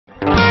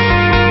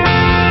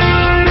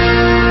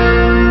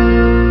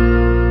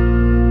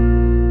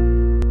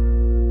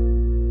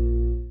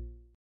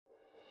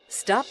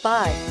Stop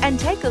by and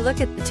take a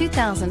look at the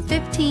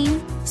 2015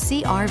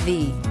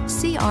 CR-V.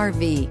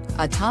 CR-V,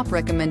 a top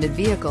recommended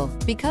vehicle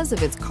because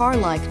of its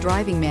car-like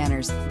driving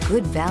manners,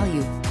 good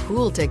value,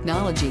 cool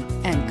technology,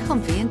 and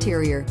comfy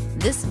interior.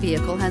 This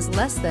vehicle has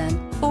less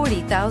than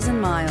 40,000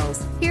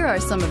 miles. Here are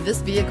some of this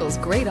vehicle's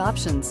great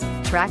options: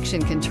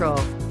 traction control,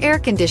 air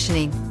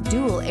conditioning,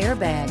 dual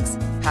airbags,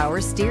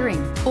 power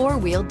steering,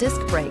 four-wheel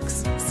disc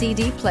brakes,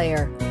 CD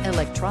player,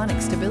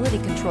 electronic stability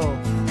control,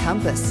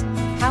 compass,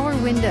 power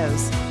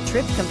windows,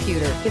 trip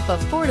computer. If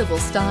affordable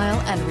style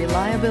and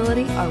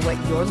reliability are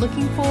what you're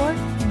looking for,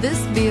 this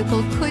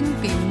vehicle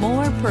couldn't be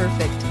more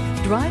perfect.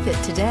 Drive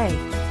it today.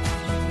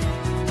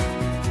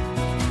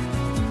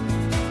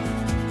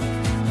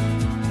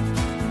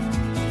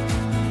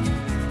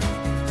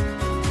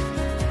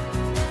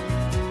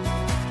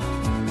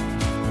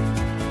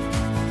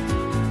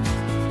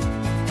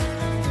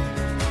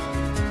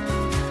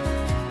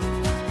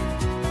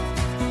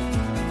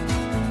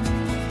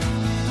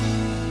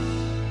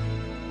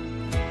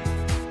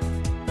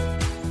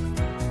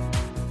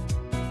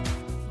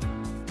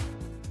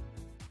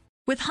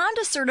 With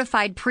Honda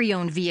certified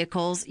pre-owned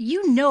vehicles,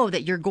 you know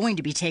that you're going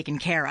to be taken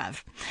care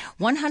of.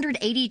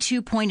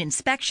 182-point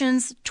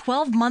inspections,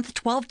 12-month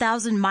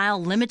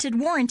 12,000-mile limited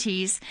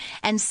warranties,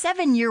 and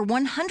 7-year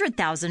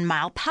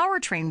 100,000-mile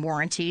powertrain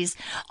warranties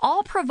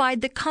all provide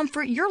the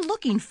comfort you're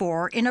looking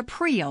for in a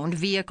pre-owned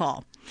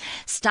vehicle.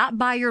 Stop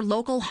by your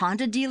local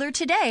Honda dealer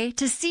today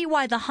to see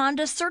why the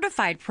Honda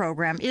certified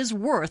program is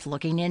worth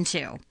looking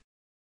into.